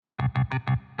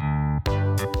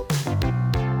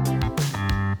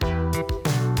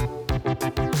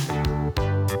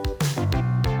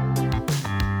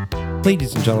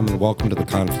Ladies and gentlemen, welcome to the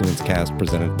Confluence Cast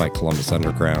presented by Columbus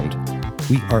Underground.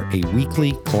 We are a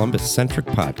weekly Columbus-centric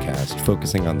podcast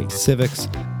focusing on the civics,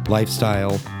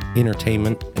 lifestyle,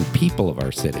 entertainment, and people of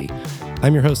our city.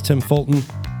 I'm your host, Tim Fulton.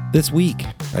 This week,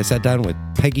 I sat down with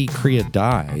Peggy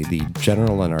Crea-Dai, the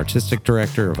General and Artistic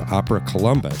Director of Opera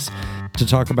Columbus, to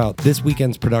talk about this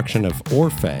weekend's production of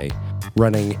Orfei,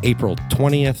 running April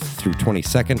 20th through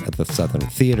 22nd at the Southern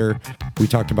Theater. We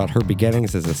talked about her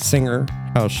beginnings as a singer,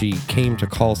 how she came to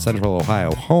call Central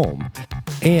Ohio home,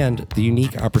 and the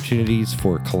unique opportunities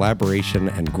for collaboration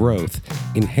and growth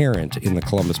inherent in the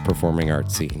Columbus performing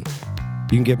arts scene.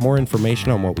 You can get more information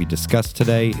on what we discussed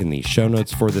today in the show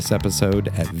notes for this episode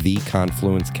at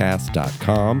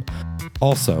theconfluencecast.com.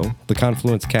 Also, the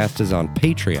Confluence Cast is on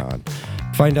Patreon.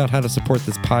 Find out how to support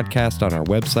this podcast on our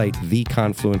website,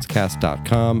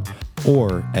 theconfluencecast.com,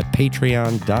 or at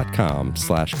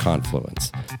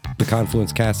patreon.com/confluence. The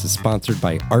Confluence Cast is sponsored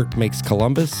by Art Makes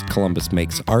Columbus, Columbus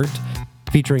Makes Art,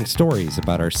 featuring stories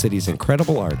about our city's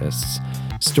incredible artists,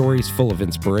 stories full of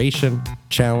inspiration,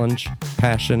 challenge,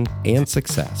 passion, and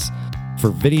success. For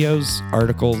videos,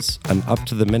 articles, an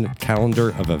up-to-the-minute calendar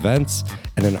of events,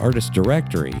 and an artist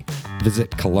directory,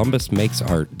 visit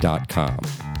columbusmakesart.com.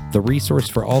 The resource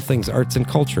for all things arts and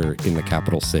culture in the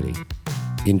capital city.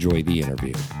 Enjoy the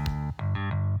interview.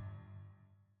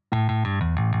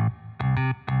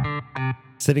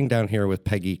 Sitting down here with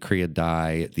Peggy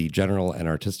Crea-Dai, the General and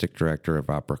Artistic Director of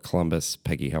Opera Columbus.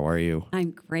 Peggy, how are you?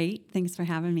 I'm great. Thanks for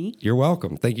having me. You're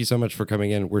welcome. Thank you so much for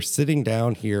coming in. We're sitting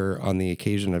down here on the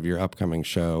occasion of your upcoming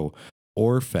show,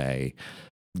 Orfei.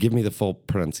 Give me the full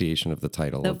pronunciation of the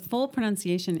title. The full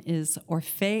pronunciation is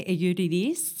Orfei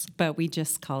Eurydice, but we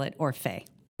just call it Orfei.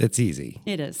 It's easy.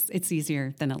 It is. It's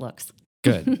easier than it looks.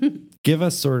 Good. Give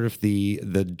us sort of the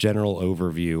general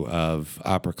overview of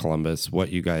Opera Columbus,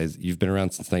 you've been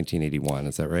around since 1981,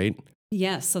 is that right?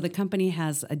 Yes. So the company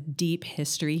has a deep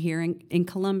history here in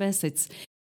Columbus. It's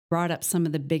brought up some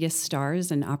of the biggest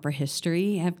stars in opera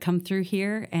history have come through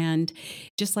here. And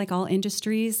just like all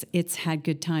industries, it's had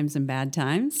good times and bad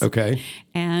times. Okay.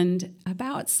 And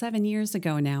about 7 years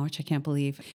ago now, which I can't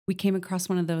believe, we came across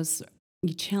one of those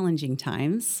challenging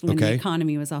times when the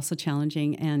economy was also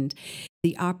challenging. And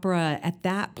the opera at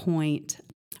that point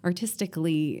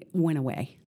artistically went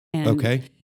away. And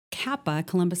CAPA,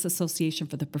 Columbus Association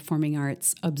for the Performing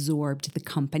Arts, absorbed the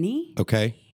company.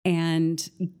 And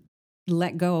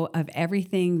let go of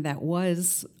everything that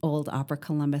was old Opera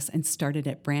Columbus and started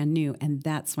it brand new. And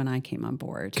that's when I came on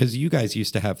board. Because you guys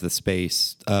used to have the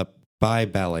space up by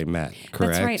Ballet Met,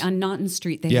 correct? That's right. On Naughton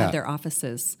Street, they had their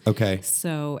offices.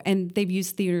 So, and they've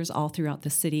used theaters all throughout the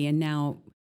city. And now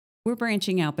we're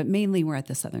branching out, but mainly we're at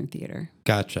the Southern Theater.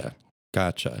 Gotcha.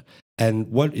 And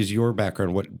what is your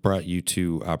background? What brought you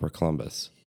to Opera Columbus?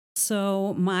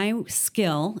 So my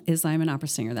skill is I'm an opera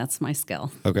singer. That's my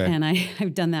skill. And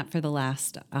I've done that for the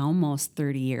last almost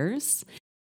 30 years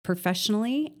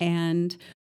professionally. And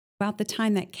about the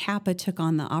time that CAPA took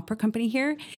on the opera company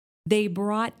here, they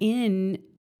brought in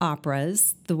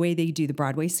operas the way they do the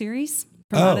Broadway series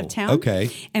from out of town.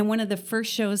 And one of the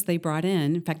first shows they brought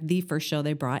in fact, the first show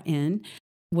they brought in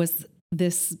was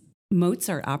this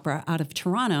Mozart opera out of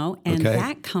Toronto. And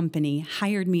that company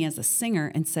hired me as a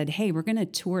singer and said, hey, we're going to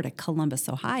tour to Columbus,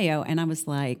 Ohio. And I was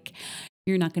like,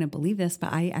 you're not going to believe this,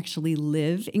 but I actually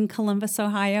live in Columbus,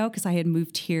 Ohio, because I had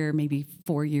moved here maybe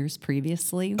 4 years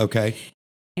previously.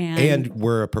 And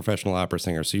we're a professional opera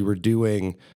singer. So you were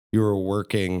a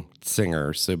working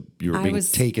singer, so you were being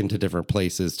taken to different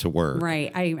places to work. Right.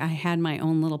 I had my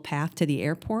own little path to the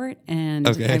airport, and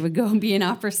I would go and be an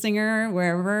opera singer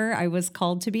wherever I was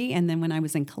called to be. And then when I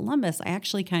was in Columbus, I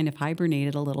actually kind of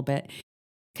hibernated a little bit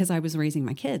because I was raising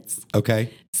my kids.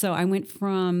 So I went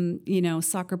from,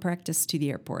 soccer practice to the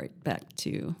airport, back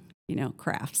to,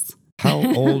 crafts.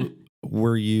 How old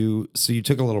were you? So you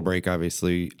took a little break,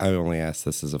 obviously. I only asked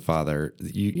this as a father.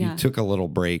 You took a little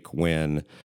break when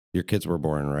your kids were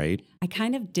born, right? I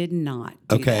kind of did not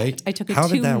do that. I took a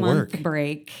 2-month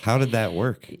break. How did that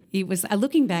work? It was,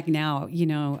 looking back now,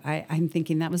 I'm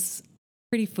thinking that was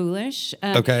pretty foolish.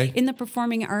 In the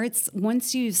performing arts,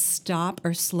 once you stop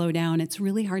or slow down, it's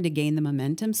really hard to gain the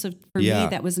momentum. So for me,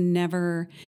 that was never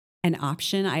an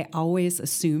option. I always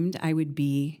assumed I would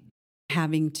be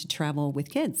having to travel with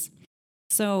kids.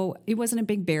 So it wasn't a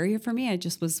big barrier for me. It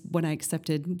just was what I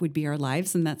accepted would be our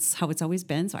lives, and that's how it's always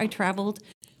been. So I traveled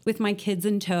with my kids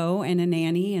in tow and a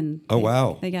nanny, and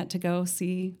they got to go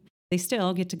see. They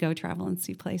still get to go travel and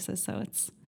see places. So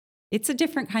it's a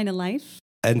different kind of life.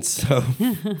 And so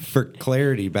for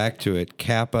clarity, back to it,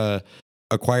 Kappa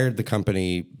acquired the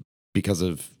company because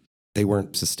they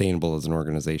weren't sustainable as an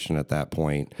organization at that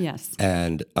point. Yes.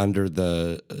 And under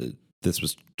this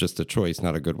was just a choice,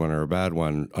 not a good one or a bad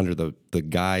one, under the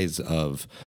guise of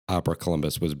Opera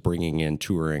Columbus was bringing in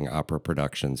touring opera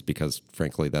productions because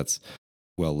frankly, that's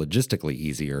logistically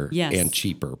easier and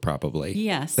cheaper probably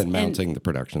than mounting the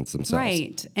productions themselves.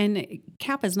 Right. And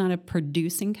Kappa is not a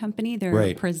producing company. They're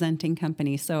a presenting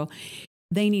company. So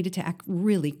they needed to act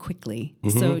really quickly.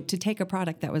 So to take a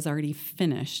product that was already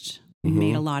finished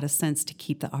made a lot of sense to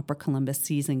keep the Opera Columbus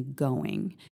season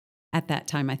going. At that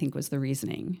time, I think was the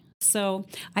reasoning. So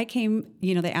I came,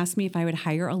 they asked me if I would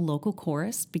hire a local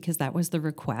chorus because that was the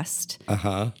request.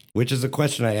 Which is a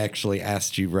question I actually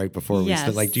asked you right before we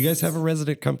started. Like, do you guys have a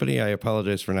resident company? I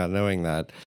apologize for not knowing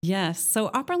that. Yes. So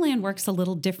Operaland works a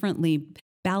little differently.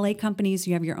 Ballet companies,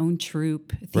 you have your own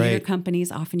troupe. Theater companies,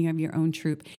 often you have your own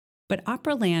troupe. But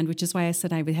Operaland, which is why I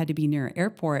said I had to be near an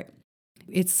airport,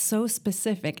 it's so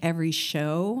specific every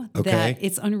show that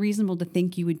it's unreasonable to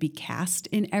think you would be cast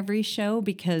in every show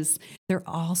because they're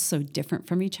all so different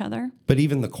from each other. But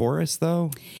even the chorus,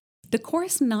 though? The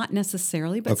chorus, not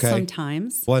necessarily, but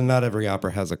sometimes. Well, not every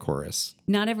opera has a chorus.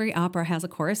 Not every opera has a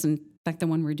chorus. In fact, the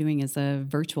one we're doing is a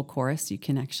virtual chorus. You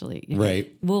can actually...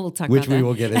 We'll talk about that. Which we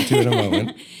will get into in a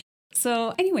moment.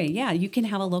 So anyway, you can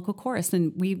have a local chorus.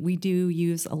 And we do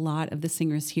use a lot of the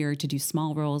singers here to do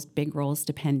small roles, big roles,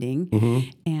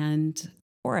 depending, and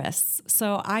chorus.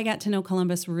 So I got to know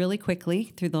Columbus really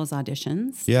quickly through those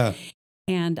auditions. Yeah.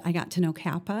 And I got to know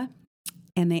Kappa,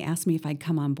 and they asked me if I'd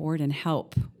come on board and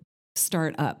help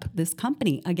start up this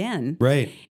company again.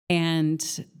 Right.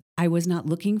 And I was not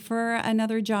looking for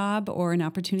another job or an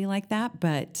opportunity like that,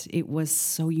 but it was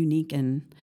so unique and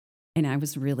I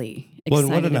was really excited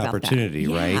and what an about opportunity,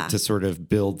 that. right? To sort of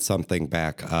build something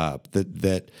back up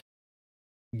that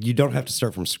you don't have to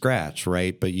start from scratch,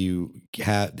 right? But you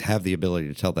have the ability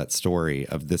to tell that story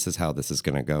of this is how this is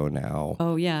going to go now.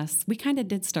 Oh, yes. We kind of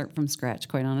did start from scratch,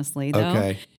 quite honestly, though.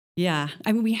 Okay. Yeah.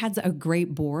 I mean, we had a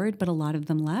great board, but a lot of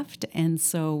them left. And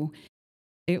so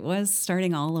it was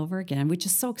starting all over again, which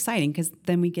is so exciting because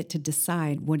then we get to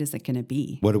decide what is it going to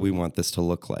be. What do we want this to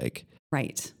look like?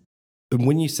 Right.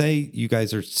 When you say you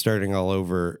guys are starting all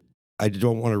over, I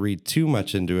don't want to read too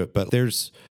much into it, but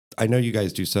I know you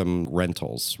guys do some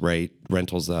rentals, right?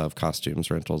 Rentals of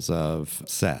costumes, rentals of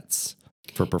sets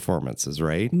for performances,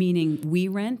 right? Meaning we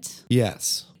rent?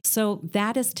 Yes. So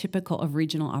that is typical of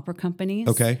regional opera companies.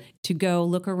 Okay. To go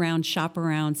look around, shop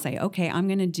around, say, okay, I'm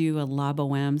going to do a La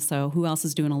Boheme. So who else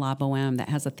is doing a La Boheme that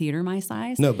has a theater my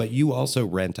size? No, but you also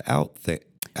rent out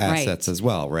assets as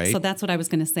well, right? So that's what I was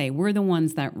going to say. We're the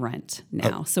ones that rent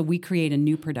now. So we create a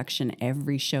new production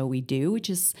every show we do, which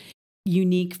is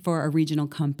unique for a regional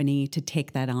company to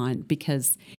take that on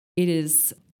because it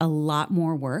is a lot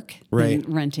more work than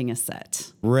renting a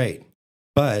set. Right.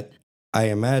 But I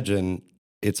imagine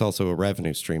it's also a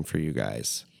revenue stream for you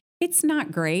guys. It's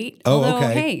not great. Oh, although,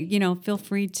 okay. hey, feel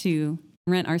free to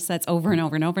rent our sets over and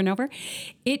over and over and over.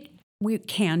 It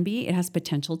can be. It has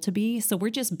potential to be. So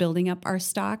we're just building up our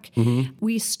stock.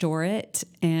 We store it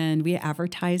and we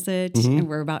advertise it. And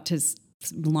we're about to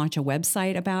launch a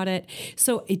website about it.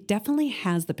 So it definitely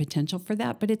has the potential for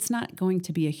that, but it's not going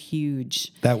to be a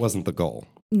huge... That wasn't the goal.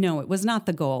 No, it was not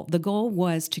the goal. The goal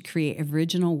was to create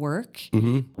original work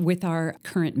with our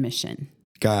current mission.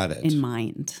 Got it. In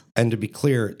mind. And to be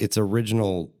clear, it's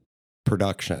original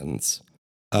productions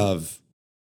of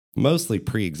mostly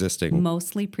pre-existing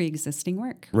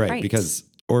work. Right, because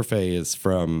Orphe is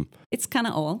from... It's kind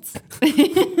of old.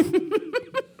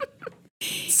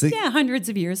 Hundreds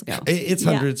of years ago. It's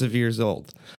hundreds of years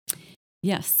old.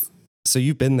 Yes. So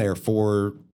you've been there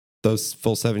for those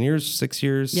full 7 years, 6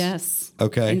 years? Yes.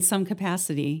 Okay. In some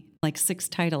capacity, like 6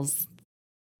 titles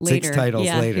later. 6 titles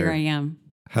later. Here I am.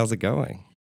 How's it going?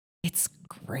 It's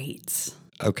great.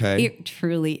 Okay. It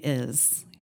truly is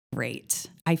great.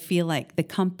 I feel like the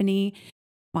company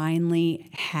finally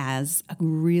has a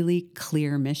really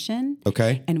clear mission.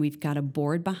 Okay. And we've got a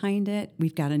board behind it.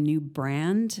 We've got a new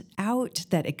brand out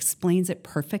that explains it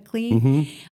perfectly.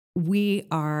 We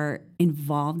are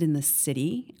involved in the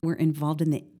city. We're involved in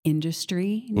the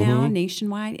industry now,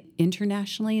 nationwide,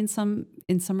 internationally in some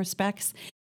respects.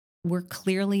 We're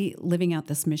clearly living out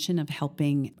this mission of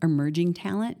helping emerging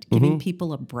talent, giving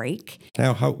people a break.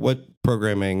 Now, what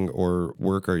programming or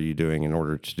work are you doing in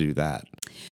order to do that?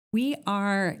 We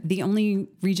are the only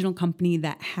regional company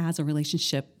that has a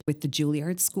relationship with the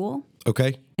Juilliard School.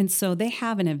 Okay. And so they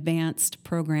have an advanced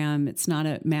program. It's not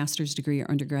a master's degree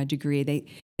or undergrad degree.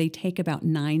 They take about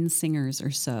 9 singers or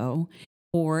so,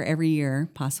 4 every year,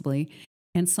 possibly.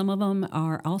 And some of them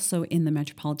are also in the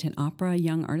Metropolitan Opera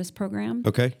Young Artist Program.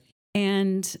 Okay.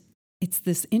 And it's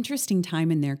this interesting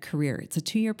time in their career. It's a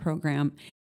 2-year program,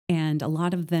 and a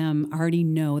lot of them already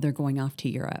know they're going off to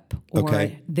Europe,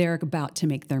 or they're about to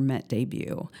make their Met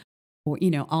debut, or,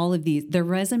 all of these. Their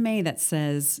resume that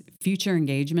says future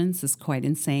engagements is quite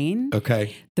insane.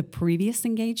 Okay. The previous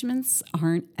engagements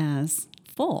aren't as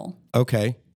full.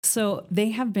 Okay. So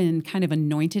they have been kind of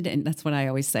anointed, and that's what I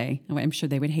always say. I'm sure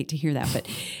they would hate to hear that,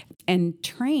 and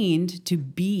trained to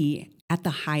be at the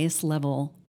highest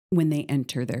level when they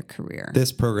enter their career.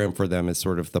 This program for them is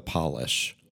sort of the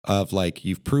polish of like,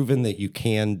 you've proven that you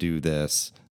can do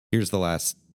this. Here's the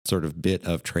last sort of bit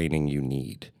of training you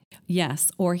need. Yes.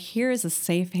 Or here is a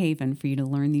safe haven for you to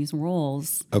learn these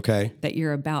roles that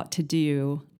you're about to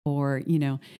do. Or,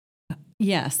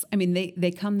 yes. I mean,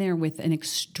 they come there with an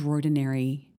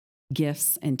extraordinary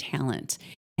gifts and talent.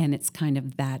 And it's kind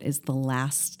of that is the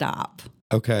last stop.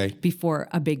 Okay. Before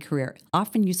a big career.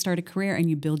 Often you start a career and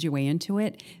you build your way into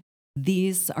it.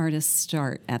 These artists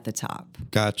start at the top.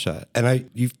 Gotcha. And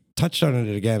you've touched on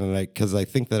it again, and because I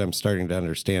think that I'm starting to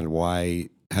understand why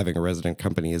having a resident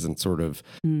company isn't sort of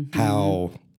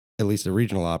how at least a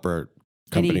regional opera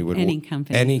company would any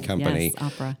company. Any company. Yes,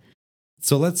 opera.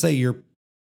 So let's say you're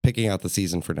picking out the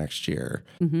season for next year,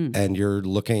 and you're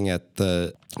looking at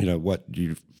the,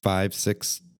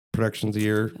 5-6 productions a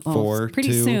year, 4, pretty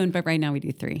 2? soon, but right now we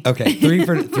do 3. Okay,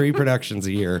 3 productions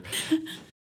a year.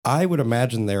 I would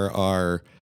imagine there are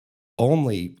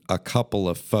only a couple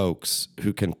of folks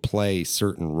who can play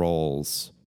certain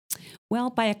roles. Well,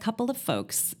 by a couple of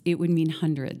folks, it would mean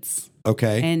hundreds.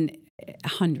 Okay. And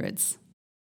hundreds,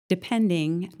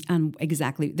 depending on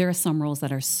exactly. There are some roles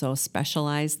that are so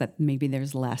specialized that maybe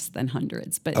there's less than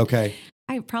hundreds. But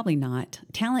probably not.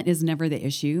 Talent is never the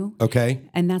issue. Okay.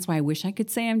 And that's why I wish I could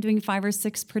say I'm doing 5 or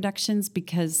 6 productions,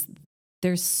 because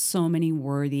there's so many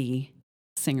worthy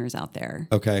singers out there.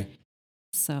 Okay.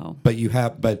 So.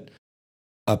 But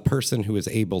a person who is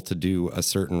able to do a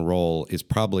certain role is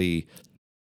probably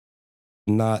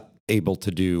not able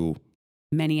to do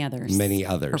many others.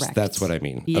 Correct. That's what I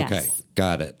mean. Yes. Okay.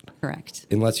 Got it. Correct.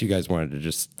 Unless you guys wanted to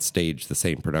just stage the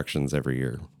same productions every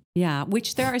year. Yeah.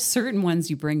 Which there are certain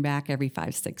ones you bring back every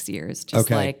 5-6 years.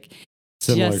 Just like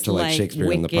similar to like Shakespeare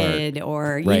Wicked, in the Park.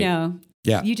 Or,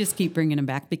 you just keep bringing them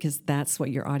back because that's what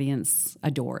your audience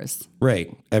adores.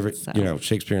 Right.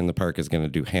 Shakespeare in the Park is going to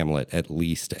do Hamlet at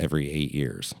least every 8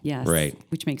 years. Yes. Right.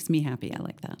 Which makes me happy. I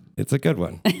like that. It's a good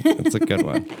one.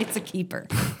 It's a keeper.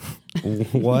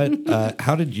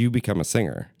 How did you become a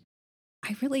singer?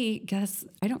 I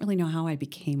don't really know how I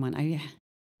became one. I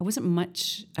wasn't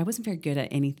very good at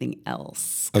anything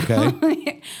else. Okay.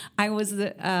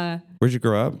 Where'd you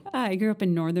grow up? I grew up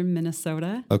in northern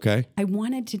Minnesota. Okay. I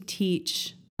wanted to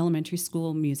teach elementary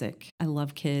school music. I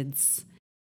love kids.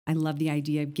 I love the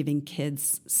idea of giving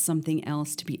kids something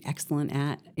else to be excellent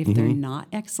at if they're not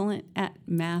excellent at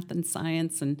math and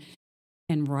science and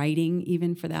writing,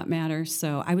 even for that matter.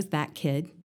 So I was that kid.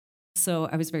 So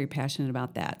I was very passionate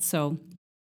about that. So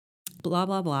blah,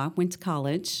 blah, blah, went to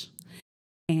college.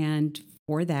 And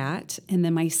for that, and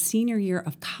then my senior year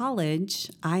of college,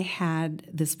 I had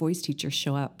this voice teacher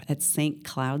show up at St.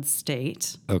 Cloud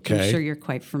State. Okay. I'm sure you're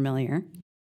quite familiar.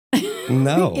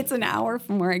 No. It's an hour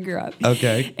from where I grew up.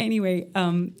 Okay. Anyway,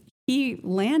 he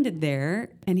landed there,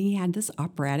 and he had this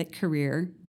operatic career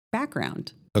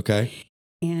background. Okay.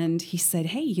 And he said,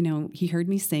 hey, he heard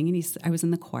me sing, and I was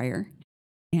in the choir.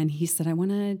 And he said, I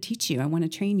want to teach you. I want to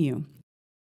train you.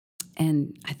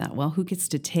 And I thought, well, who gets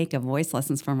to take a voice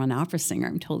lessons from an opera singer?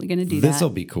 I'm totally going to do that. This will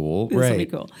be cool. This will be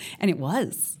cool. And it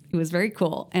was very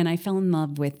cool. And I fell in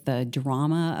love with the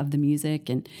drama of the music.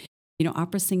 And,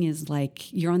 opera singing is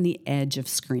like you're on the edge of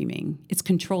screaming. It's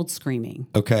controlled screaming.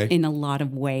 Okay. In a lot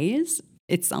of ways,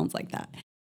 it sounds like that.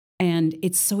 And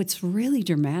it's really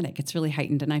dramatic. It's really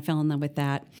heightened. And I fell in love with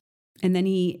that. And then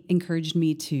he encouraged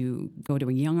me to go to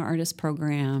a young artist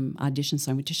program, audition.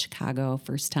 So I went to Chicago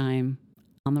first time.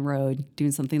 On the road, doing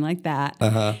something like that.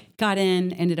 Got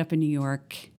in, ended up in New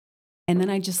York. And then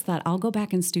I just thought, I'll go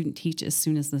back and student teach as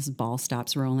soon as this ball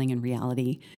stops rolling and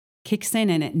reality kicks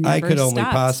in, and it never I could stopped. only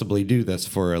possibly do this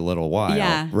for a little while.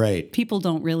 Yeah. Right. People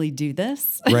don't really do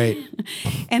this. Right.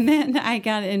 And then I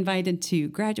got invited to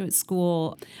graduate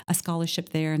school, a scholarship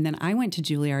there. And then I went to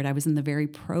Juilliard. I was in the very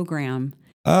program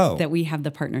that we have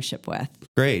the partnership with.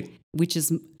 Great. Which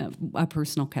is a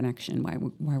personal connection why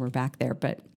we're back there.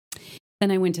 But then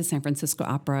I went to San Francisco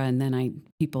Opera, and then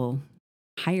people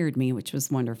hired me, which was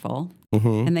wonderful.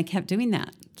 And they kept doing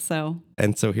that. So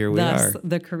here we are.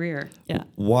 The career. Yeah.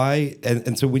 Why?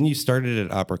 And so when you started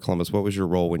at Opera Columbus, what was your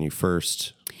role when you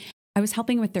first I was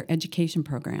helping with their education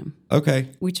program. Okay.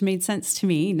 Which made sense to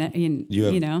me.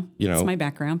 It's my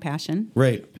background, passion.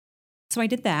 Right. So I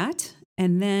did that.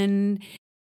 And then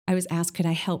I was asked, could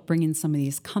I help bring in some of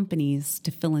these companies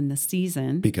to fill in the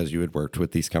season? Because you had worked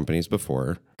with these companies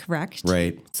before. Correct.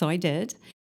 Right. So I did.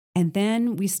 And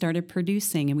then we started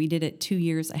producing, and we did it 2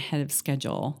 years ahead of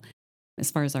schedule as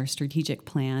far as our strategic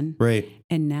plan. Right.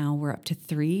 And now we're up to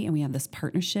 3, and we have this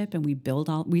partnership, and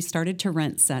we started to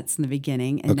rent sets in the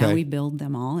beginning, and now we build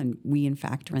them all, and we in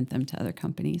fact rent them to other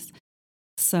companies.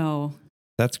 So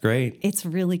that's great. It's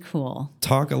really cool.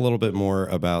 Talk a little bit more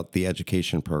about the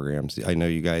education programs. I know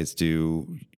you guys you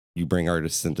bring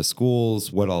artists into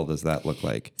schools. What all does that look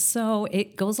like? So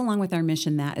it goes along with our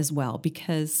mission, that as well,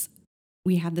 because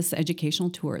we have this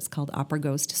educational tour. It's called Opera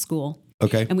Goes to School.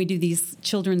 Okay. And we do these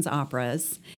children's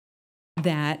operas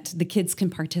that the kids can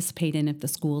participate in if the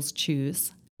schools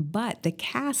choose. But the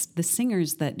cast, the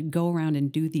singers that go around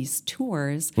and do these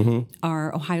tours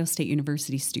are Ohio State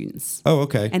University students. Oh,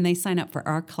 okay. And they sign up for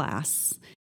our class,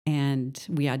 and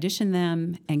we audition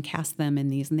them and cast them in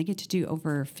these. And they get to do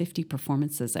over 50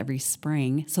 performances every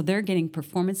spring. So they're getting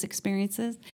performance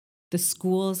experiences. The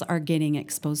schools are getting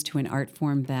exposed to an art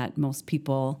form that most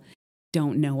people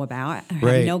don't know about, or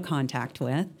have no contact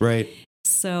with. Right.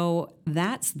 So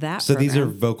that's that. So program. These are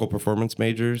vocal performance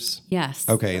majors? Yes.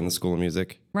 Okay, in the School of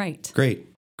Music? Right. Great.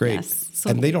 Yes. So,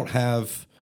 and they don't have,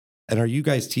 and are you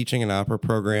guys teaching an opera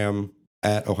program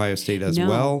at Ohio State as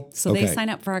well? So they sign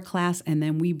up for our class, and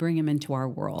then we bring them into our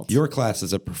world. Your class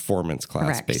is a performance class,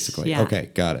 Correct. Basically. Yeah.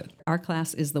 Okay, got it. Our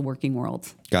class is the working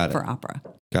world for opera.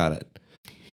 Got it.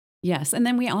 Yes. And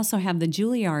then we also have the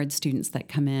Juilliard students that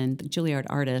come in, the Juilliard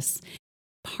artists.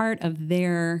 Part of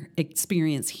their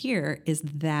experience here is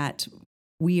that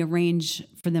we arrange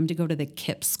for them to go to the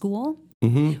KIPP school,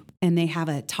 and they have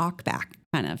a talk back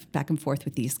and forth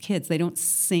with these kids. They don't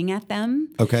sing at them,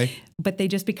 but they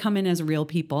just become in as real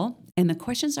people. And the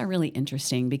questions are really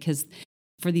interesting because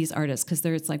for these artists, because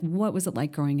it's like, what was it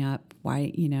like growing up?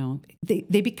 Why,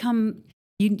 they become,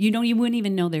 you wouldn't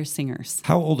even know they're singers.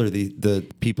 How old are the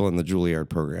people in the Juilliard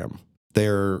program?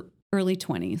 They're early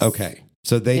 20s. Okay.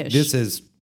 So this is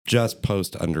just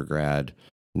post undergrad,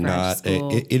 not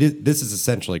this is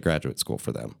essentially graduate school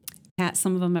for them.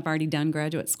 Some of them have already done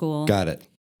graduate school. Got it.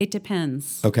 It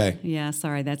depends. Okay. Yeah,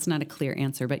 sorry, that's not a clear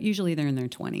answer, but usually they're in their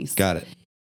 20s. Got it.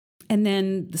 And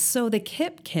then, so the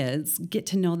KIPP kids get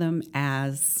to know them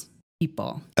as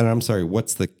people. And I'm sorry,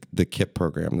 what's the KIPP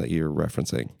program that you're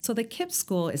referencing? So the KIPP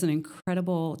school is an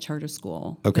incredible charter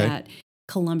school that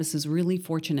Columbus is really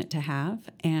fortunate to have.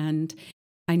 And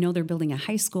I know they're building a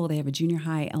high school. They have a junior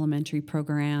high elementary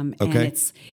program. And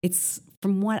it's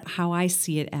from how I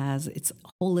see it as, it's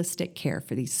holistic care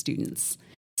for these students.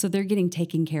 So they're getting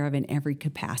taken care of in every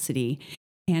capacity.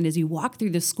 And as you walk through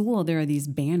the school, there are these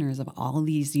banners of all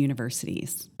these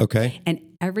universities. Okay. And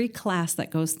every class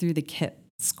that goes through the KIPP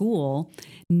school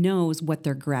knows what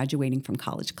their graduating from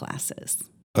college class is.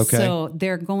 Okay. So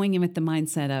they're going in with the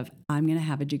mindset of, I'm going to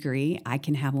have a degree. I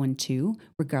can have one too,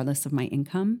 regardless of my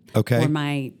income or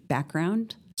my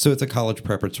background. So it's a college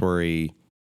preparatory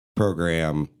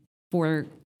program. For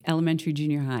elementary,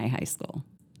 junior high, high school.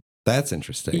 That's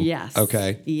interesting. Yes.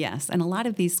 Okay. Yes. And a lot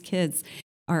of these kids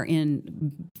are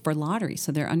in for lottery,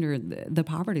 so they're under the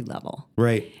poverty level.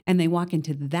 Right. And they walk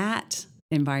into that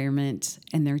environment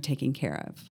and they're taken care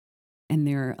of. And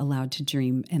they're allowed to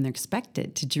dream, and they're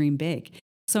expected to dream big.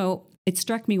 So it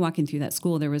struck me walking through that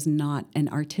school, there was not an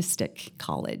artistic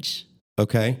college.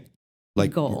 Okay.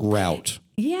 Like goal. Route.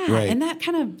 Yeah. Right. And that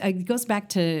kind of goes back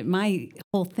to my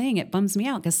whole thing. It bums me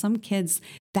out because some kids,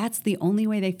 that's the only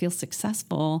way they feel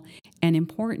successful and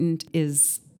important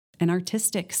is an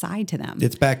artistic side to them.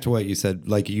 It's back to what you said,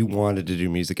 like you wanted to do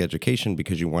music education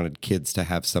because you wanted kids to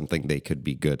have something they could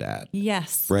be good at.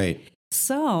 Yes. Right.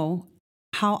 So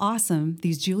how awesome.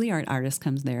 These Juilliard artists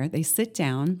comes there. They sit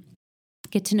down,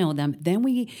 get to know them. Then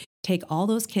we take all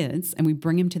those kids and we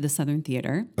bring them to the Southern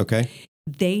Theater. Okay.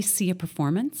 They see a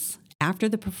performance. After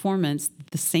the performance,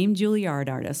 the same Juilliard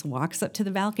artist walks up to the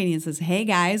balcony and says, hey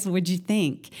guys, what'd you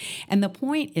think? And the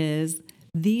point is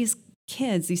these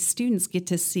kids, these students get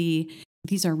to see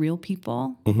these are real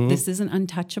people. Mm-hmm. This isn't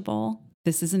untouchable.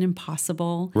 This isn't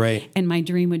impossible. Right. And my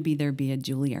dream would be there be a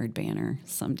Juilliard banner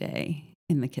someday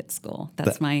in the KIPP school.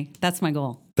 That's my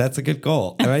goal. That's a good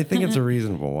goal. And I think it's a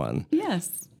reasonable one.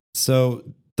 Yes. So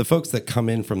the folks that come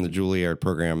in from the Juilliard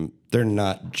program, they're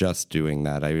not just doing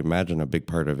that. I imagine a big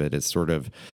part of it is sort of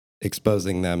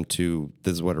exposing them to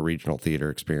this is what a regional theater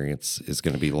experience is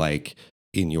going to be like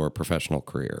in your professional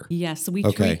career. Yes. So we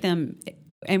treat them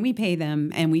and we pay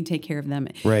them and we take care of them.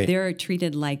 Right. They're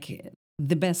treated like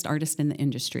the best artists in the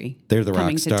industry. They're the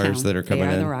rock stars that are coming in?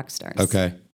 They are the rock stars.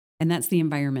 Okay. And that's the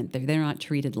environment. They're not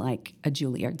treated like a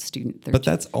Juilliard student. But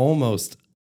that's almost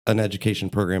an education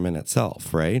program in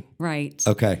itself, right? Right.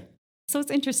 Okay. So it's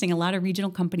interesting. A lot of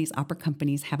regional companies, opera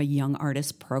companies, have a young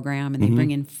artist program, and they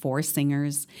bring in 4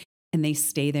 singers, and they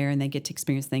stay there and they get to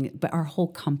experience things. But our whole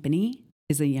company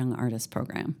is a young artist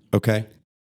program. Okay.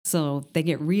 So they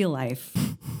get real life.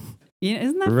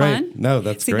 Isn't that right. fun? No,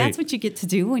 that's great. great. That's what you get to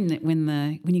do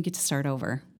when you get to start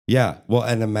over. Yeah. Well,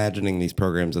 and imagining these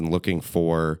programs and looking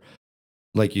for,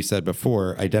 like you said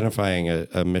before, identifying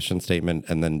a mission statement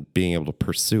and then being able to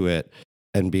pursue it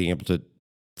and being able to,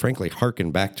 frankly,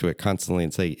 hearken back to it constantly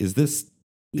and say, is this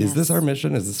our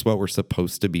mission? Is this what we're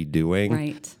supposed to be doing?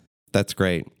 Right. That's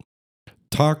great.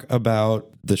 Talk about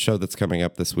the show that's coming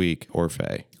up this week,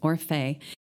 Orfeo. Orfeo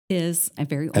is a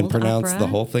very old opera. And pronounce the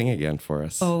whole thing again for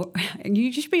us. Oh,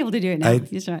 you should be able to do it now.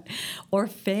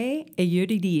 Orfeo et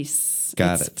Eurydice.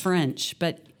 Got it's it. French,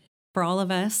 but for all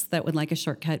of us that would like a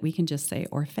shortcut, we can just say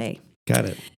Orfeo. Got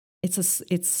it.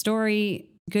 It's story,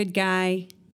 good guy,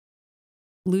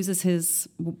 loses his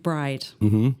bride.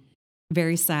 Mm-hmm.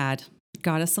 Very sad.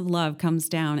 Goddess of love comes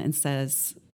down and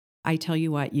says, I tell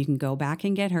you what, you can go back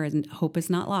and get her, and hope is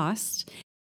not lost.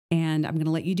 And I'm going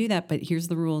to let you do that. But here's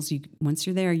the rules. Once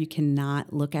you're there, you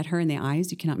cannot look at her in the eyes.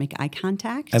 You cannot make eye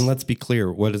contact. And let's be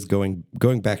clear. What is going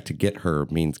back to get her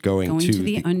means going to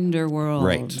the underworld.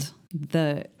 Right.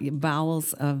 The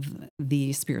bowels of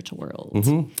the spiritual world.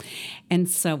 Mm-hmm. And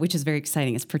so, which is very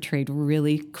exciting. It's portrayed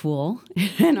really cool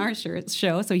in our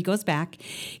show. So he goes back,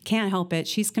 can't help it.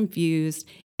 She's confused,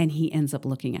 and he ends up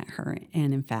looking at her.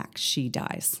 And in fact, she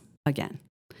dies again.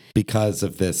 Because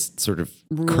of this sort of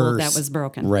rule curse that was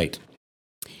broken. Right.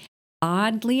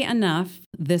 Oddly enough,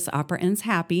 this opera ends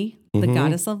happy. The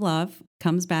goddess of love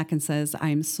comes back and says, I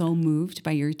am so moved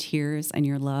by your tears and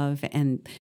your love and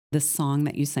the song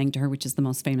that you sang to her, which is the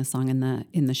most famous song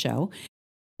in the show,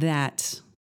 that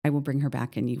I will bring her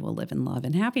back and you will live in love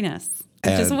and happiness,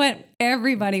 which is what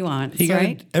everybody wants,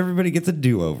 right? Everybody gets a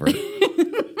do-over.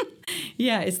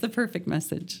 Yeah, it's the perfect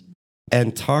message.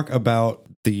 And talk about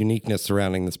the uniqueness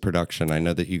surrounding this production. I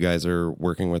know that you guys are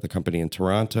working with a company in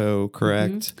Toronto,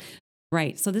 correct? Mm-hmm.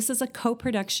 Right. So this is a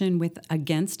co-production with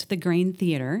Against the Grain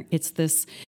Theatre. It's this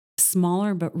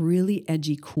smaller but really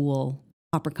edgy, cool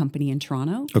opera company in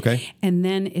Toronto. Okay. And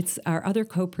then it's our other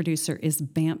co-producer is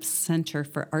Banff Center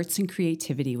for Arts and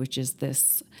Creativity, which is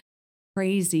this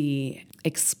crazy,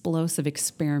 explosive,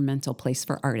 experimental place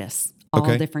for artists,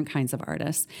 all different kinds of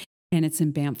artists. And it's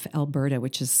in Banff, Alberta,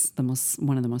 which is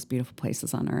one of the most beautiful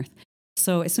places on earth.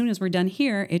 So as soon as we're done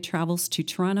here, it travels to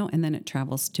Toronto and then it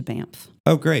travels to Banff.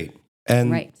 Oh, great.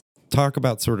 And talk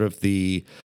about sort of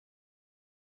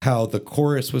how the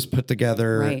chorus was put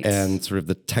together and sort of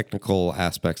the technical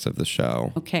aspects of the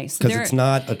show. Okay. Because it's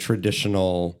not a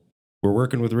traditional, we're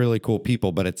working with really cool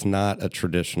people, but it's not a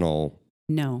traditional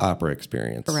opera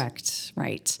experience. Correct.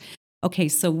 Right. Okay.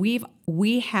 So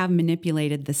we have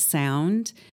manipulated the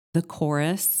sound, the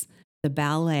chorus, the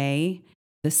ballet,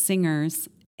 the singers,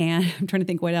 and I'm trying to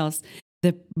think what else,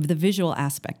 the visual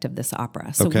aspect of this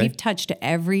opera. So we've touched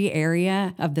every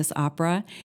area of this opera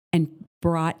and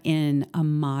brought in a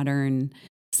modern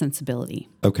sensibility.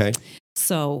 Okay.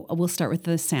 So we'll start with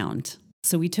the sound.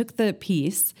 So we took the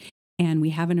piece and we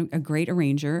have a great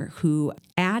arranger who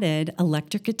added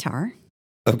electric guitar.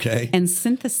 Okay. And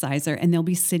synthesizer, and they'll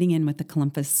be sitting in with the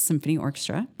Columbus Symphony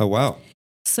Orchestra. Oh, wow.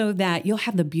 So that you'll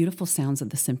have the beautiful sounds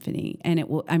of the symphony. And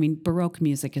Baroque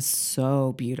music is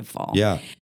so beautiful. Yeah.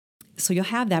 So you'll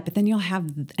have that, but then you'll have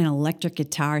an electric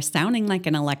guitar sounding like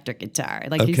an electric guitar.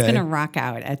 Like he's going to rock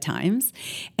out at times.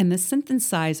 And the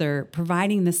synthesizer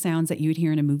providing the sounds that you would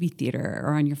hear in a movie theater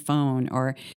or on your phone.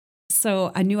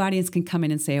 So a new audience can come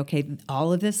in and say, okay,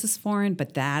 all of this is foreign,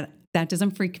 but that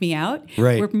doesn't freak me out.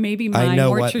 Right. Or maybe I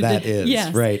know what that is.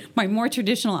 Yes, right. My more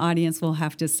traditional audience will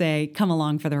have to say, come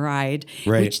along for the ride,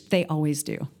 which they always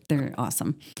do. They're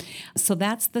awesome. So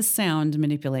that's the sound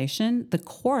manipulation. The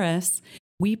chorus,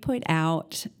 we put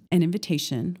out an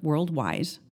invitation worldwide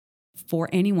for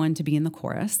anyone to be in the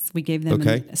chorus. We gave them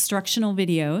instructional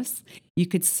videos. You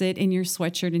could sit in your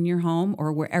sweatshirt in your home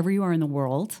or wherever you are in the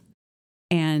world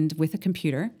and with a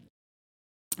computer.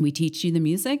 We teach you the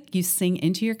music. You sing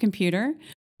into your computer.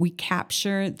 We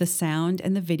capture the sound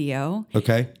and the video.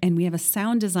 Okay. And we have a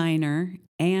sound designer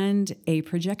and a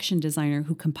projection designer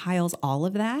who compiles all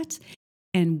of that.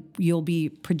 And you'll be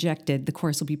projected, the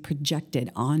chorus will be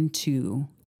projected onto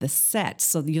the set.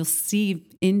 So you'll see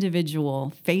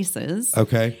individual faces.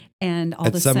 Okay. And all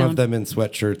and the some sound. of them in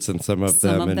sweatshirts and some of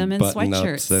them in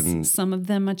button-ups. And some of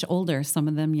them much older, some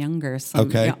of them younger. Some,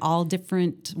 all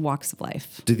different walks of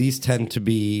life. Do these tend to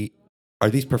be, are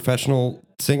these professional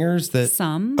singers that?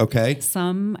 Some. Okay.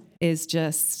 Some is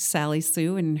just Sally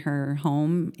Sue in her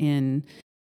home in.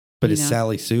 But is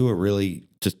Sally Sue a really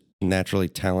just naturally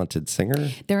talented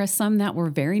singer? There are some that were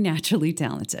very naturally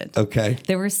talented. Okay.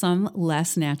 There were some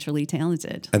less naturally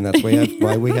talented. And that's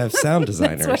why we have sound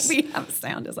designers. That's why we have a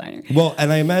sound designer. Well,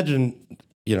 and I imagine,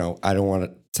 I don't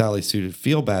want Sally Sue to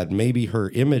feel bad. Maybe her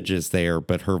image is there,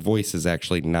 but her voice is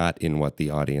actually not in what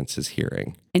the audience is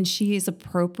hearing. And she is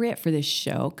appropriate for this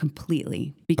show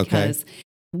completely because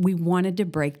we wanted to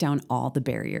break down all the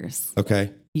barriers.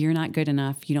 Okay. You're not good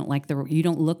enough. You don't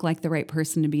look like the right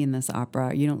person to be in this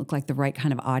opera. You don't look like the right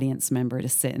kind of audience member to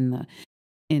sit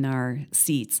in our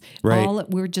seats. Right.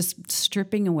 We're just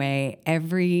stripping away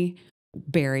every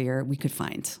barrier we could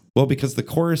find. Well, because the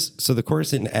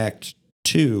chorus in Act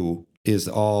 2 is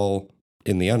all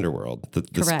in the underworld,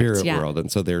 the spirit world. And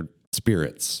so they're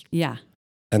spirits. Yeah.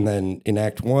 And then in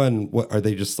Act 1, what are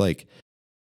they just like?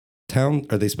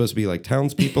 Are they supposed to be like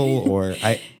townspeople or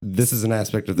this is an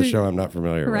aspect of the show I'm not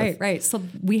familiar with. Right. So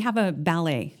we have a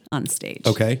ballet on stage.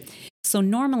 Okay. So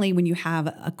normally when you have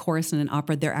a chorus in an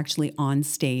opera, they're actually on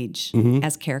stage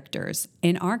as characters.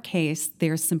 In our case,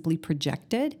 they're simply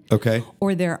projected. Okay.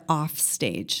 Or they're off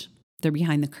stage. They're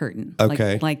behind the curtain.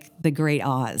 Okay. Like the Great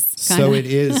Oz. So it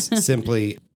is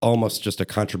simply almost just a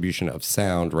contribution of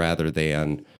sound rather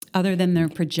than. Other than their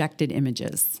projected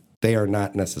images. They are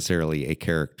not necessarily a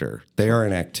character. They are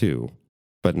in Act 2,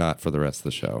 but not for the rest of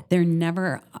the show. They're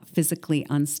never physically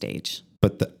on stage.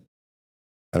 And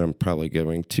I'm probably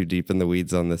going too deep in the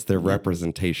weeds on this. They're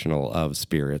representational of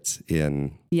spirits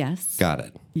in. Yes. Got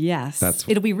it. Yes.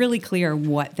 It'll be really clear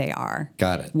what they are.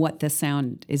 Got it. What the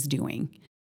sound is doing.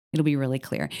 It'll be really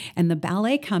clear. And the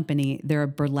ballet company, they're a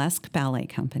burlesque ballet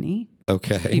company.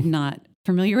 Okay. If you're not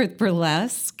familiar with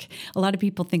burlesque, a lot of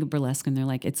people think of burlesque and they're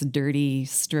like, it's dirty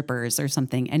strippers or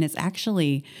something. And it's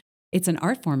an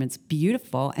art form. It's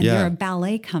beautiful. And they're a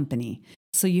ballet company.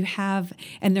 So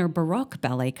and they're a Baroque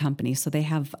ballet company. So they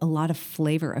have a lot of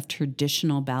flavor of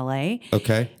traditional ballet.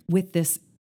 Okay. With this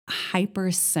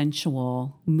hyper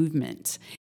sensual movement.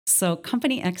 So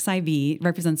Company XIV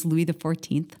represents Louis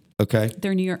XIV. Okay.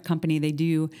 They're a New York company. They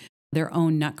do their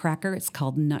own Nutcracker. It's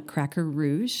called Nutcracker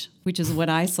Rouge, which is what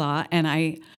I saw. And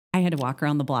I had to walk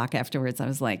around the block afterwards. I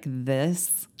was like,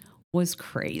 this was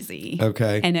crazy.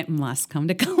 Okay. And it must come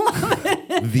to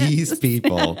Columbus. These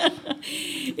people.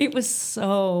 It was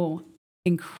so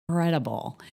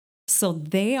incredible. So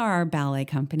they are a ballet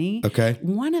company. Okay.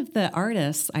 One of the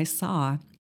artists I saw,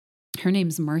 her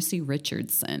name's Marcy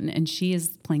Richardson, and she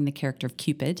is playing the character of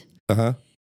Cupid. Uh-huh.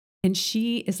 And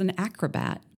she is an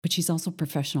acrobat, but she's also a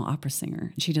professional opera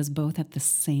singer. She does both at the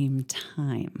same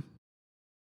time.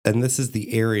 And this is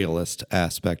the aerialist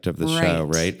aspect of the show,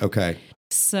 right? Okay.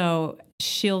 So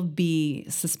she'll be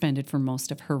suspended for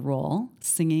most of her role,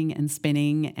 singing and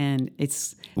spinning. And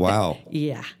it's... Wow.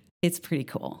 It's pretty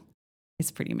cool.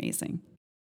 It's pretty amazing.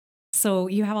 So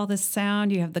you have all this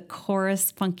sound, you have the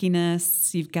chorus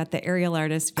funkiness, you've got the aerial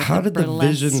artist. How did the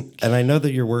vision, and I know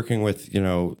that you're working with,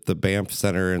 the Banff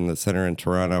Center and the center in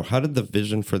Toronto. How did the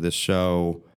vision for this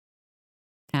show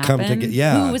come together?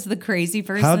 Yeah. Who was the crazy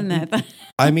person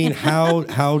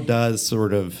how does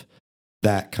sort of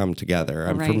that come together?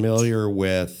 I'm familiar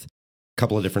with a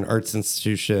couple of different arts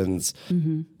institutions,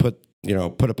 put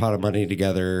a pot of money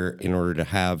together in order to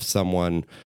have someone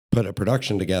put a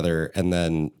production together, and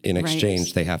then in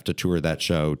exchange, they have to tour that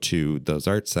show to those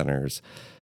art centers.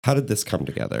 How did this come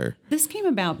together? This came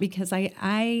about because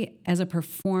I, as a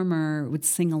performer, would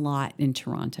sing a lot in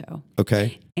Toronto.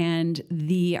 Okay. And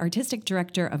the artistic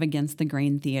director of Against the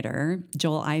Grain Theater,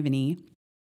 Joel Ivany,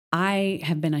 I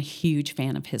have been a huge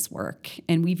fan of his work.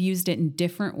 And we've used it in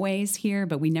different ways here,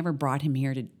 but we never brought him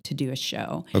here to do a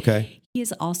show. Okay. He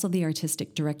is also the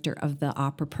artistic director of the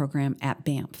opera program at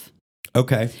Banff.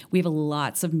 Okay. We have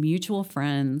lots of mutual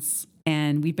friends,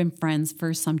 and we've been friends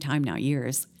for some time now,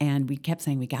 years. And we kept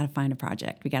saying, we got to find a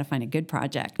project. We got to find a good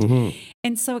project. Mm-hmm.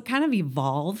 And so it kind of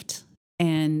evolved.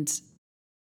 And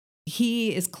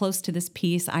he is close to this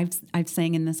piece. I've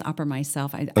sang in this opera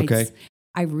myself.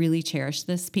 I really cherish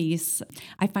this piece.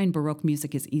 I find Baroque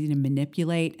music is easy to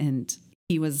manipulate, and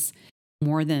he was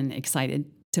more than excited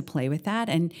to play with that.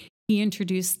 And he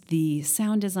introduced the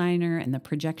sound designer and the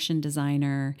projection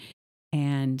designer,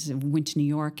 and went to New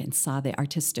York and saw the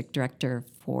artistic director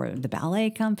for the ballet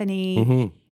company. Mm-hmm.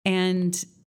 And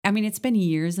I mean, it's been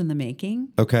years in the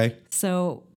making. Okay.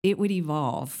 So it would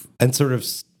evolve. And sort of,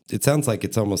 it sounds like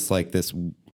it's almost like this,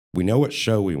 we know what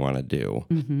show we want to do.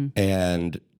 Mm-hmm.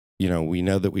 And, we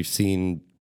know that we've seen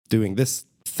doing this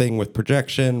thing with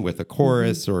projection, with a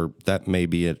chorus, or that may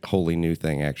be a wholly new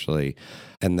thing, actually.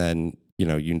 And then,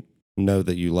 you know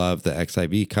that you love the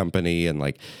XIV company and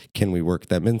like, can we work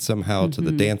them in somehow to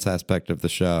the dance aspect of the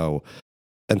show?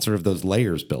 And sort of those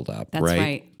layers build up, That's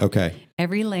right? Okay.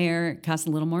 Every layer costs a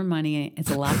little more money. It's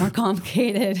a lot more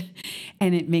complicated,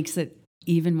 and it makes it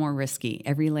even more risky.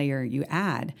 Every layer you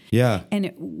add. Yeah.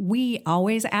 And we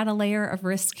always add a layer of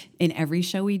risk in every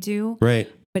show we do.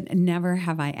 Right. But never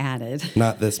have I added.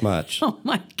 Not this much. Oh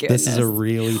my goodness. This is a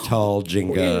really tall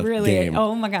Jenga game.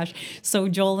 Oh my gosh. So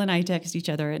Joel and I text each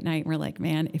other at night. And we're like,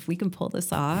 man, if we can pull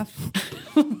this off.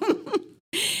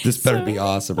 This better be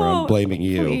awesome, or I'm blaming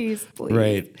you. Please.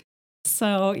 Right.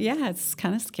 So yeah, it's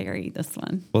kind of scary, this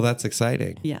one. Well, that's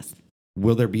exciting. Yes.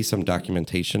 Will there be some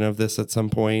documentation of this at some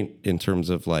point in terms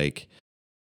of like,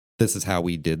 this is how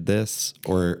we did this,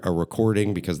 or a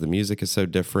recording because the music is so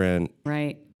different?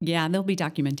 Right. Yeah, there'll be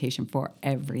documentation for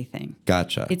everything.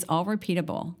 Gotcha. It's all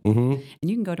repeatable. Mm-hmm. And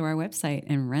you can go to our website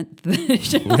and rent the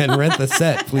show. And rent the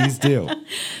set, please do.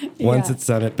 Once it's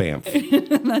done at Banff.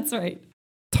 That's right.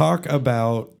 Talk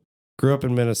about, grew up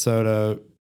in Minnesota.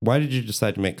 Why did you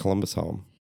decide to make Columbus home?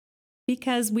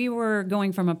 Because we were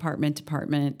going from apartment to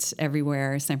apartment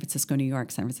everywhere, San Francisco, New York,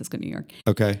 San Francisco, New York.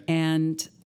 Okay. And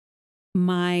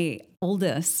my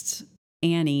oldest,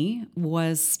 Annie,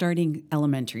 was starting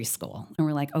elementary school. And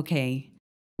we're like, okay,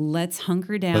 let's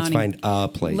hunker down. Let's find a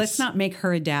place. Let's not make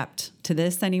her adapt to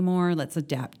this anymore. Let's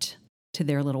adapt to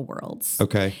their little worlds.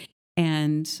 Okay.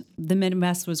 And the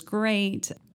Midwest was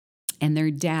great. And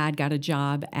their dad got a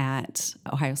job at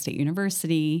Ohio State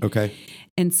University. Okay.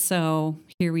 And so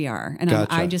here we are. And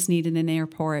Gotcha. I just needed an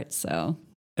airport. So.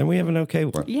 And we have an okay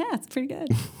one. Yeah, it's pretty good.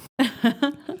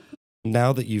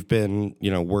 Now that you've been,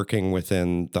 working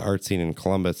within the art scene in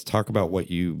Columbus, talk about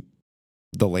the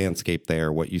landscape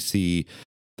there, what you see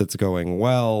that's going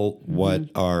well,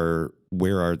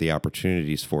 where are the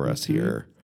opportunities for us here?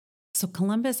 So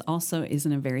Columbus also is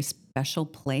in a very special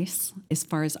place as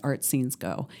far as art scenes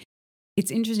go. It's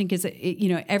interesting because,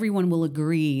 everyone will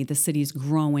agree the city's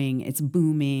growing, it's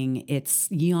booming, it's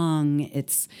young,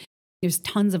 there's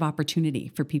tons of opportunity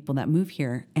for people that move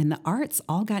here. And the arts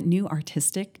all got new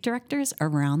artistic directors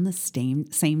around the same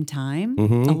time.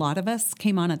 Mm-hmm. A lot of us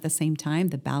came on at the same time,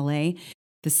 the ballet,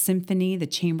 the symphony, the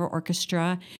chamber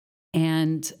orchestra,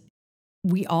 and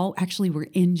we all actually were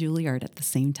in Juilliard at the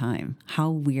same time.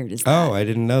 How weird is that? Oh, I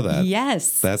didn't know that.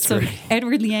 Yes. That's so great.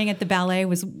 Edward Liang at the ballet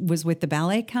was with the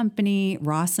ballet company.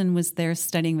 Rawson was there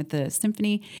studying with the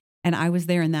symphony, and I was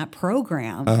there in that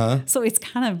program. Uh-huh. So it's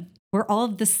kind of, we're all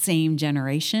of the same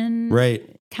generation.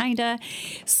 Right. Kind of.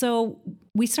 So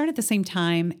we started at the same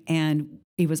time, and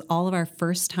it was all of our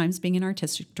first times being an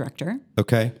artistic director.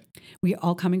 Okay. We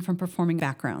all coming from performing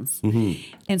backgrounds.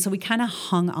 Mm-hmm. And so we kind of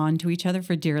hung on to each other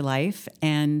for dear life.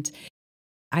 And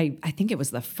I think it was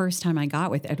the first time I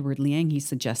got with Edward Liang, he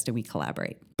suggested we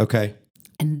collaborate. Okay.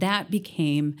 And that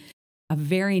became a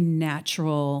very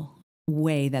natural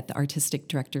way that the artistic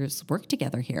directors work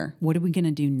together here. What are we going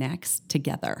to do next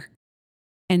together?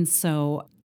 And so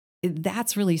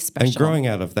that's really special. And growing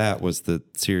out of that was the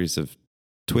series of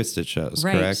Twisted shows,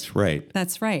 right. Correct? Right.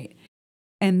 That's right.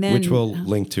 And then, which we'll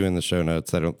link to in the show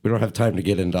notes. We don't have time to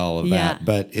get into all of that,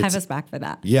 but have us back for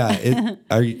that. Yeah.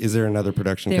 Is there another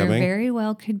production coming? There very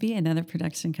well could be another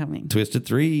production coming. Twisted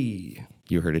 3.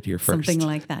 You heard it here first. Something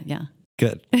like that. Yeah.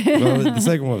 Good. Well, the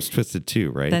second one was Twisted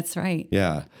 2, right? That's right.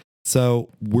 Yeah. So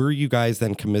were you guys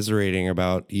then commiserating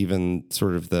about even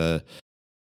sort of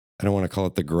I don't want to call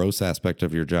it the gross aspect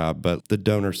of your job, but the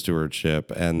donor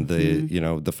stewardship and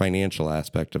the financial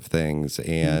aspect of things.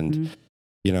 And,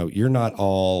 you're not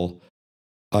all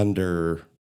under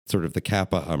sort of the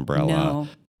Kappa umbrella,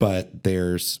 but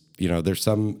there's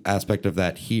some aspect of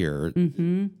that here.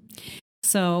 Mm-hmm.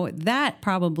 So that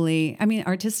probably,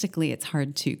 artistically, it's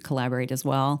hard to collaborate as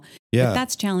well. Yeah. But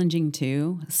that's challenging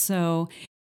too. So,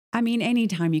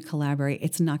 anytime you collaborate,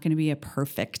 it's not going to be a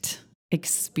perfect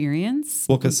experience.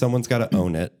 Well, because someone's got to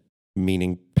own it,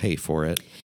 meaning pay for it.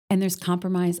 And there's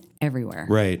compromise everywhere.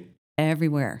 Right.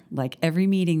 Everywhere. Like every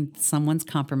meeting, someone's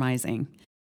compromising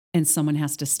and someone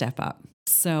has to step up.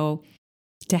 So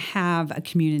to have a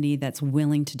community that's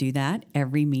willing to do that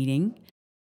every meeting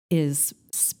is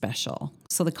special.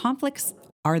 So the conflicts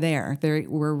are there.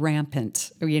 We're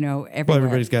rampant, everywhere. Well,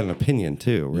 everybody's got an opinion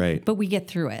too, right? But we get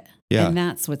through it. Yeah. And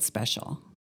that's what's special,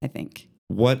 I think.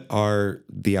 What are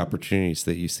the opportunities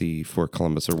that you see for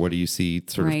Columbus, or what do you see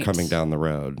sort of coming down the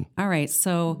road? All right.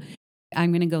 So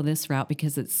I'm going to go this route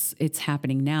because it's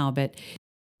happening now, but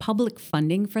public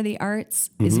funding for the arts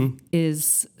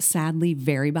is sadly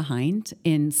very behind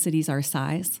in cities our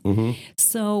size.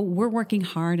 So we're working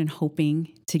hard and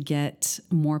hoping to get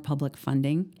more public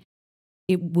funding.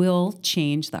 It will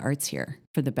change the arts here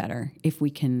for the better if we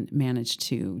can manage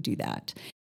to do that.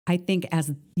 I think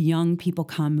as young people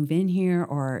move in here,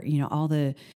 or,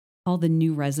 all the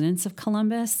new residents of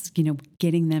Columbus,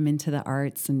 getting them into the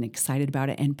arts and excited about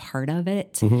it and part of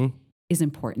it is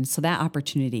important. So that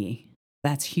opportunity,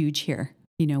 that's huge here.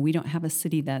 We don't have a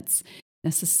city that's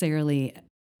necessarily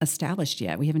established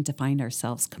yet. We haven't defined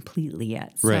ourselves completely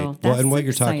yet. So right. Well, and what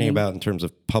you're talking about in terms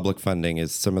of public funding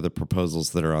is some of the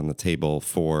proposals that are on the table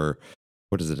for,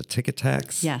 what is it, a ticket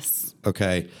tax? Yes.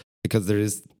 Okay. Because there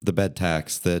is the bed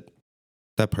tax that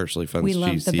partially funds We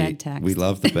love GC. the bed tax. We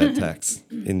love the bed tax,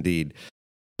 indeed.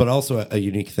 But also a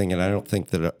unique thing, and I don't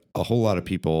think that a whole lot of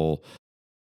people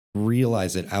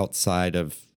realize it outside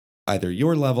of either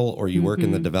your level or you work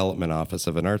in the development office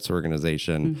of an arts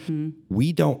organization.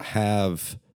 We don't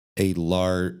have a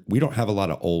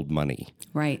lot of old money.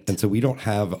 Right. And so we don't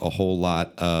have a whole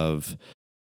lot of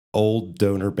old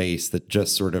donor base that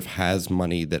just sort of has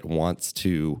money that wants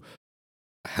to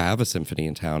have a symphony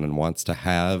in town and wants to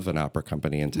have an opera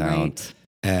company in town. Right.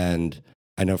 And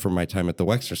I know from my time at the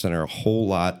Wexner Center, a whole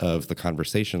lot of the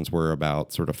conversations were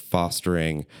about sort of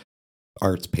fostering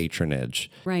arts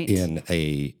patronage in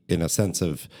a sense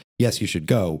of, yes, you should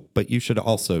go, but you should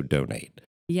also donate.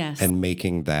 Yes. And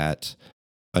making that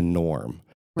a norm.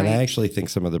 Right. And I actually think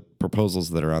some of the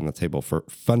proposals that are on the table for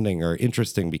funding are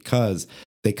interesting because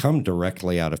they come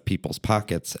directly out of people's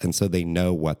pockets, and so they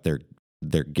know what they're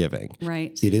giving.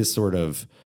 Right. It is sort of,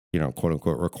 quote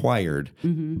unquote required,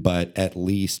 but at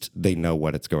least they know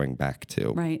what it's going back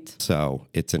to. Right. So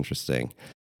it's interesting.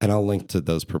 And I'll link to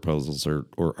those proposals or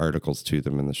articles to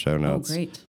them in the show notes. Oh,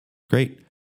 great. Great.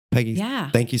 Peggy, yeah.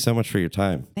 Thank you so much for your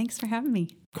time. Thanks for having me.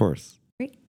 Of course.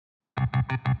 Great.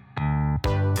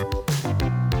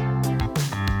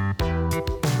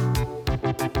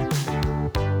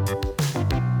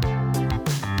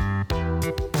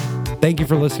 Thank you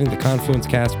for listening to the Confluence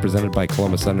Cast presented by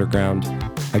Columbus Underground.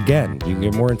 Again, you can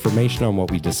get more information on what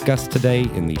we discussed today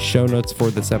in the show notes for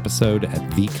this episode at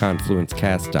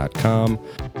theconfluencecast.com.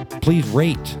 Please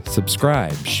rate,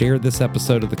 subscribe, share this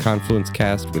episode of the Confluence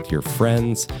Cast with your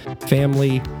friends,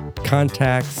 family,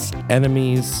 contacts,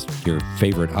 enemies, your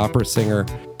favorite opera singer.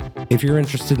 If you're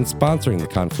interested in sponsoring the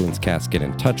Confluence Cast, get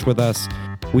in touch with us.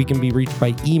 We can be reached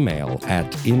by email at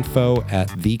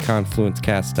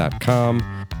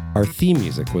info@theconfluencecast.com. Our theme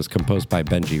music was composed by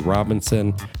Benji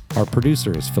Robinson. Our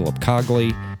producer is Philip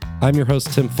Cogley. I'm your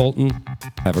host, Tim Fulton.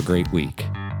 Have a great week.